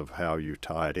things of how you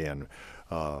tie it in.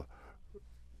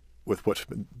 With what's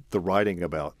been the writing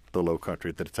about the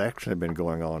Lowcountry, that it's actually been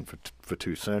going on for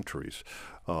 2 centuries.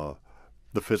 The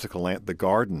physical land, the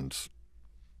gardens,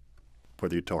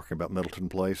 whether you're talking about Middleton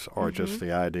Place or just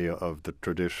the idea of the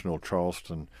traditional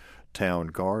Charleston town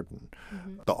garden,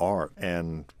 the art.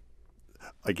 And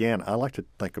again, I like to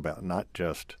think about not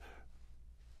just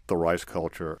the rice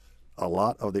culture. A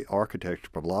lot of the architecture,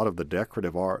 but a lot of the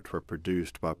decorative arts were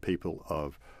produced by people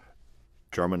of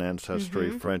German ancestry,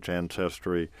 French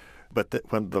ancestry, but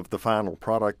when the final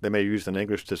product, they may use an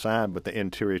English design, but the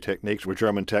interior techniques were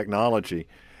German technology,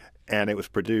 and it was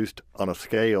produced on a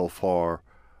scale for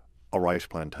a rice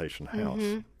plantation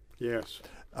house. Yes.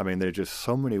 I mean, there are just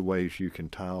so many ways you can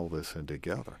tie all this in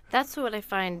together. That's what I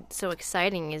find so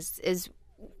exciting is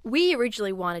we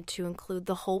originally wanted to include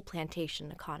the whole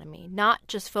plantation economy, not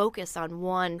just focus on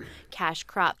one cash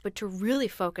crop, but to really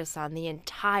focus on the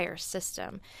entire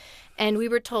system. And we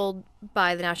were told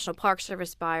by the National Park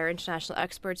Service, by our international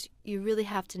experts, you really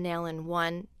have to nail in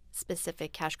one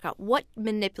specific cash crop. What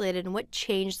manipulated and what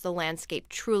changed the landscape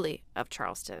truly of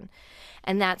Charleston?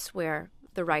 And that's where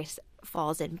the rice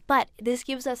falls in. But this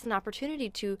gives us an opportunity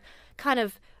to kind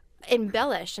of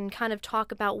embellish and kind of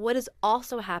talk about what is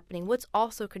also happening, what's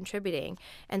also contributing.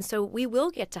 And so we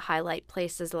will get to highlight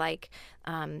places like,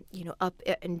 up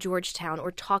in Georgetown,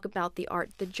 or talk about the art,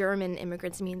 the German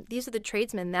immigrants. I mean, these are the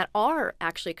tradesmen that are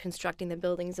actually constructing the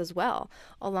buildings as well,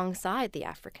 alongside the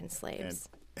African slaves.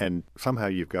 And somehow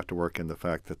you've got to work in the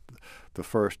fact that the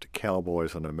first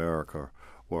cowboys in America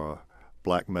were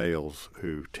black males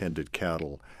who tended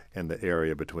cattle in the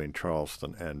area between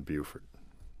Charleston and Beaufort.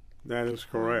 That is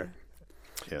correct.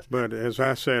 Yes. But as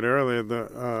I said earlier,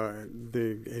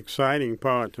 the exciting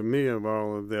part to me of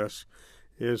all of this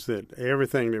is that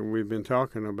everything that we've been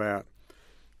talking about,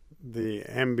 the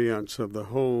ambience of the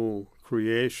whole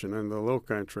creation in the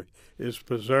Lowcountry, is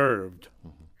preserved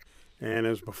and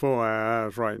is before our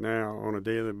eyes right now on a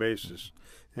daily basis.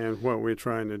 And what we're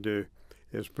trying to do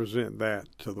is present that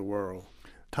to the world.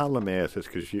 Tom, let me ask this,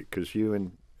 because you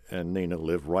and Nina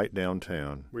live right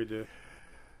downtown. We do.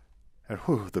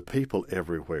 And the people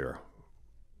everywhere.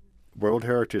 World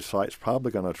Heritage Site's probably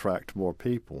going to attract more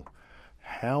people.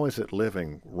 How is it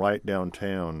living right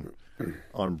downtown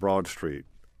on Broad Street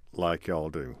like y'all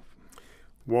do?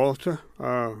 Walter,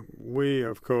 we,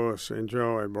 of course,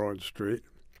 enjoy Broad Street.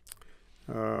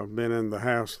 I've been in the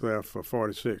house there for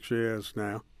 46 years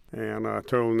now. And I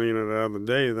told Nina the other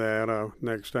day that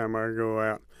next time I go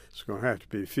out, it's going to have to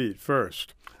be feet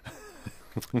first.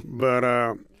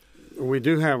 But we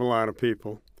do have a lot of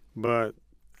people, but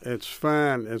it's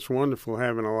fine. It's wonderful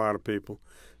having a lot of people,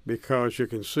 because you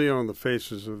can see on the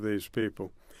faces of these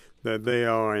people that they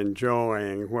are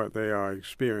enjoying what they are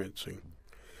experiencing.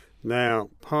 Now,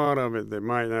 part of it that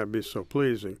might not be so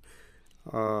pleasing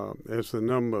is the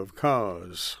number of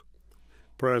cars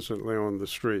presently on the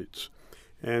streets.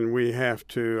 And we have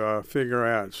to figure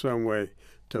out some way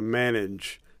to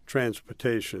manage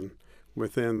transportation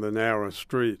within the narrow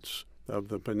streets of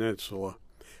the peninsula,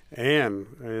 and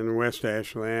in West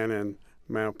Ashland and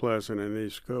Mount Pleasant and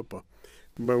East Cooper.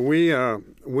 But we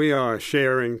are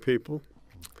sharing people,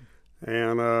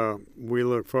 And we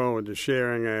look forward to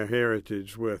sharing our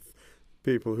heritage with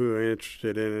people who are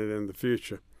interested in it in the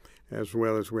future, as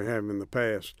well as we have in the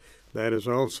past. That is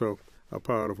also a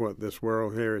part of what this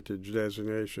World Heritage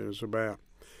designation is about.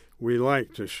 We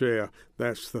like to share.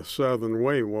 That's the Southern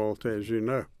way, Walt, as you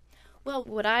know. Well,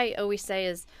 what I always say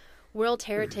is World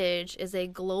Heritage is a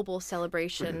global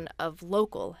celebration of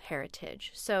local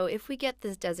heritage. So if we get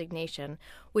this designation,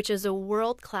 which is a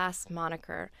world-class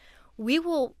moniker, we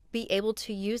will be able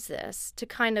to use this to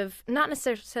kind of not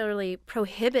necessarily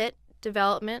prohibit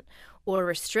development or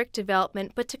restrict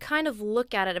development, but to kind of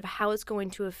look at it of how it's going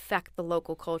to affect the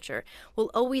local culture. We'll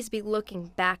always be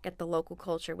looking back at the local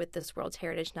culture with this World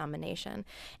Heritage nomination.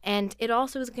 And it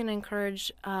also is going to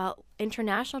encourage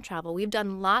international travel. We've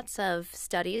done lots of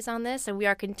studies on this, and we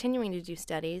are continuing to do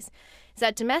studies. Is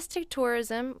that domestic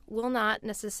tourism will not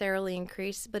necessarily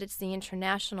increase, but it's the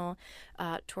international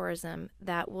tourism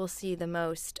that will see the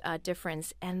most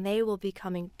difference, and they will be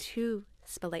coming to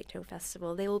Spoleto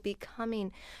Festival. They will be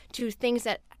coming to things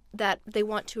that they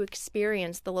want to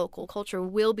experience. The local culture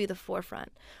will be the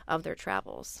forefront of their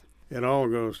travels. It all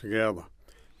goes together.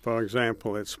 For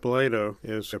example, at Spoleto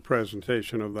is a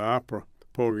presentation of the opera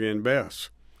Porgy and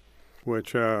Bess,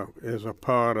 which is a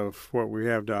part of what we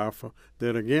have to offer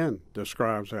that again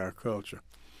describes our culture.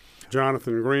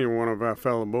 Jonathan Green, one of our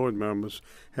fellow board members,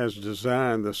 has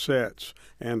designed the sets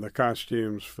and the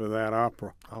costumes for that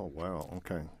opera. Oh, wow.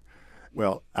 Okay.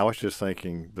 Well, I was just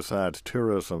thinking, besides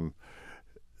tourism,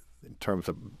 in terms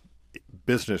of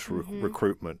business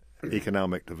recruitment,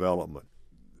 economic development,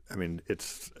 I mean,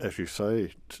 it's, as you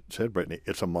said, Brittany,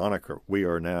 it's a moniker. We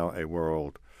are now a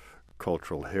World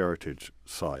Cultural Heritage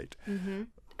Site. Mm-hmm.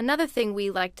 Another thing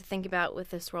we like to think about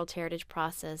with this World Heritage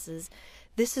process is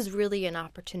this is really an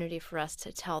opportunity for us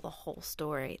to tell the whole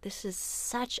story. This is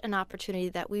such an opportunity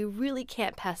that we really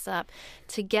can't pass up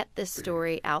to get this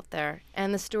story out there,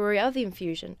 and the story of the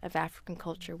infusion of African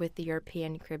culture with the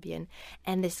European Caribbean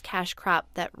and this cash crop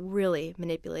that really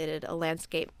manipulated a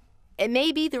landscape. It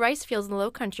may be the rice fields in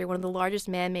the Lowcountry, one of the largest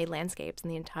man-made landscapes in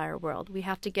the entire world. We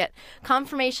have to get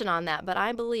confirmation on that, but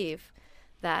I believe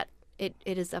that it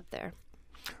is up there.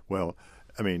 Well,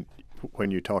 I mean,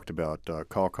 when you talked about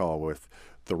Caw with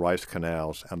the rice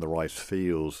canals and the rice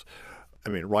fields, I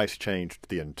mean, rice changed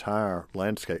the entire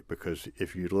landscape, because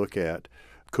if you look at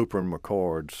Cooper and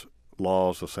McCord's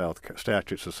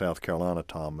statutes of South Carolina,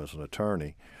 Tom, as an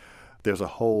attorney, there's a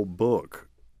whole book,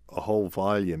 a whole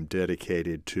volume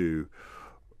dedicated to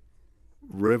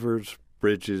rivers,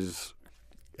 bridges,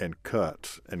 and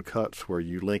cuts where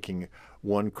you're linking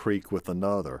one creek with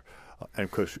another.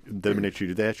 And because the minute you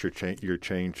do that, you're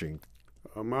changing.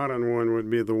 A modern one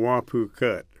would be the Wapu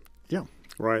Cut. Yeah.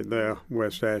 Right there,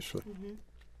 West Ashley. Mm-hmm.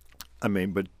 I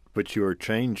mean, but you're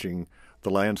changing the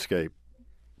landscape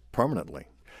permanently.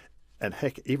 And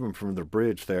heck, even from the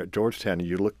bridge there at Georgetown,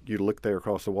 you look there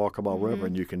across the Waccamaw River,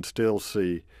 and you can still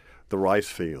see the rice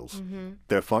fields. Mm-hmm.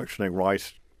 They're functioning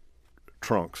rice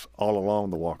trunks all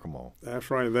along the Waccamaw. That's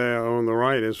right there on the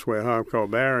right is where Hobcaw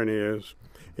Barren is.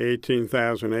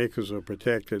 18,000 acres of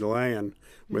protected land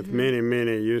with many,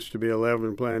 used to be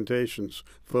 11 plantations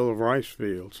full of rice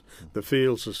fields. The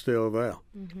fields are still there.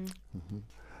 Mm-hmm. Mm-hmm.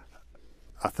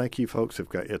 I think you folks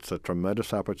it's a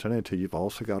tremendous opportunity. You've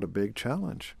also got a big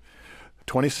challenge.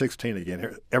 2016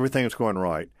 again, everything's going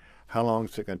right. How long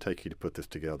is it going to take you to put this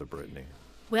together, Brittany?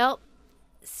 Well,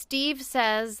 Steve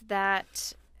says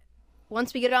that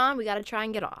once we get on, we got to try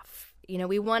and get off. You know,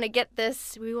 we want to get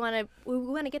this. We want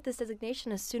to get this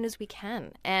designation as soon as we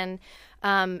can, and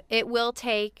it will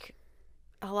take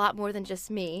a lot more than just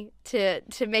me to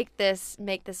make this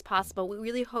possible. We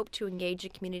really hope to engage the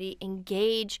community,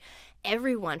 engage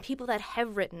everyone, people that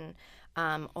have written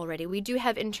already. We do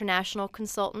have international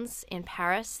consultants in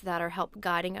Paris that are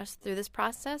guiding us through this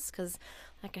process because,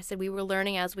 like I said, we were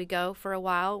learning as we go for a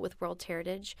while with World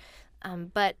Heritage,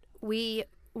 but we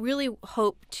really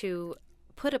hope to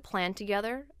put a plan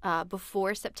together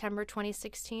before September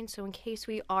 2016. So in case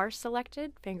we are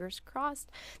selected, fingers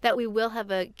crossed, that we will have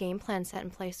a game plan set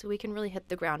in place so we can really hit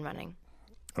the ground running.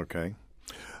 Okay.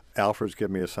 Alfred's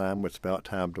given me a sign. It's about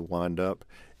time to wind up.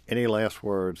 Any last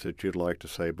words that you'd like to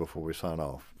say before we sign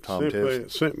off? Tom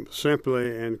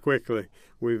Simply and quickly,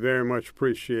 we very much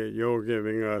appreciate your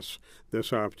giving us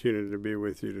this opportunity to be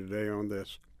with you today on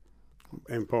this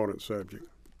important subject.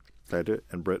 That it?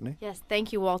 And Brittany? Yes,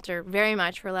 thank you, Walter, very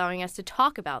much for allowing us to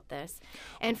talk about this.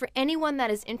 And for anyone that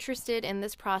is interested in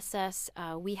this process,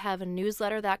 we have a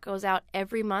newsletter that goes out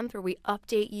every month where we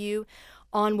update you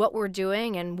on what we're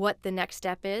doing and what the next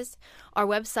step is. Our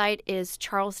website is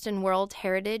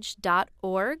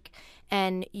charlestonworldheritage.org,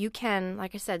 And you can,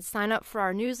 like I said, sign up for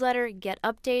our newsletter, get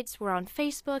updates. We're on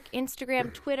Facebook,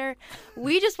 Instagram, Twitter.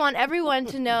 We just want everyone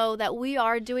to know that we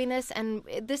are doing this, and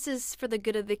this is for the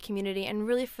good of the community and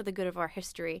really for the good of our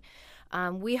history.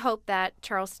 We hope that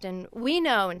we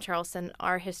know in Charleston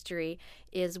our history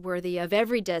is worthy of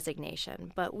every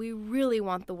designation, but we really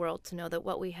want the world to know that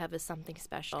what we have is something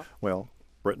special. Well,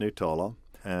 Brittany Tolla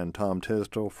and Tom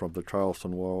Tisdall from the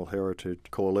Charleston World Heritage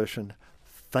Coalition,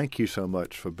 thank you so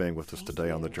much for being with us today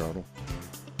on the Journal.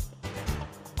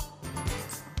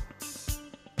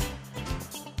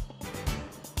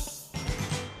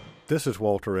 This is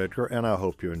Walter Edgar, and I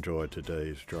hope you enjoyed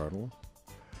today's Journal.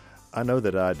 I know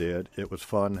that I did. It was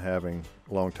fun having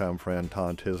longtime friend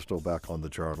Tom Tisdall back on the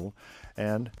Journal,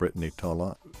 and Brittany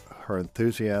Tolla. Her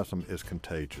enthusiasm is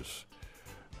contagious.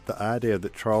 The idea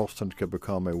that Charleston could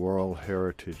become a World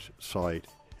Heritage Site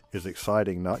is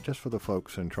exciting not just for the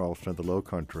folks in Charleston and the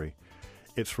Lowcountry.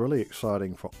 It's really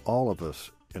exciting for all of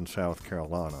us in South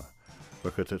Carolina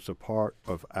because it's a part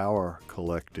of our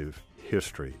collective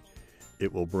history.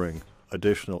 It will bring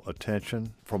additional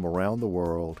attention from around the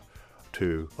world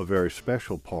to a very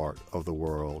special part of the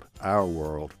world, our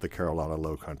world, the Carolina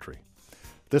Lowcountry.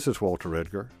 This is Walter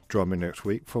Edgar. Join me next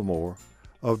week for more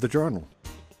of the Journal.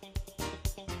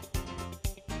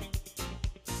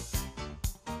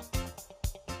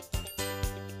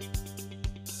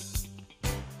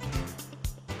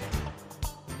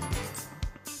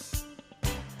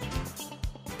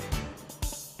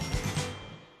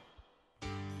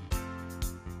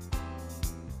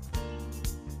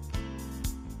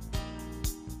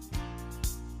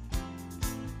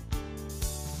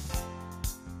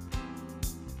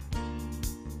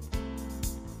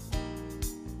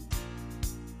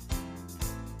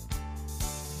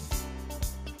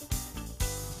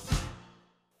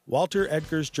 Walter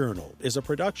Edgar's Journal is a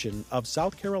production of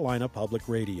South Carolina Public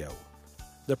Radio.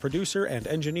 The producer and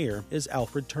engineer is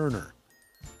Alfred Turner.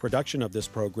 Production of this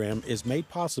program is made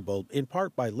possible in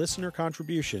part by listener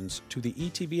contributions to the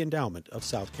ETV Endowment of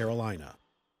South Carolina.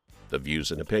 The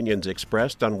views and opinions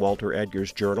expressed on Walter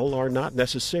Edgar's Journal are not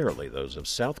necessarily those of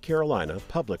South Carolina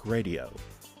Public Radio.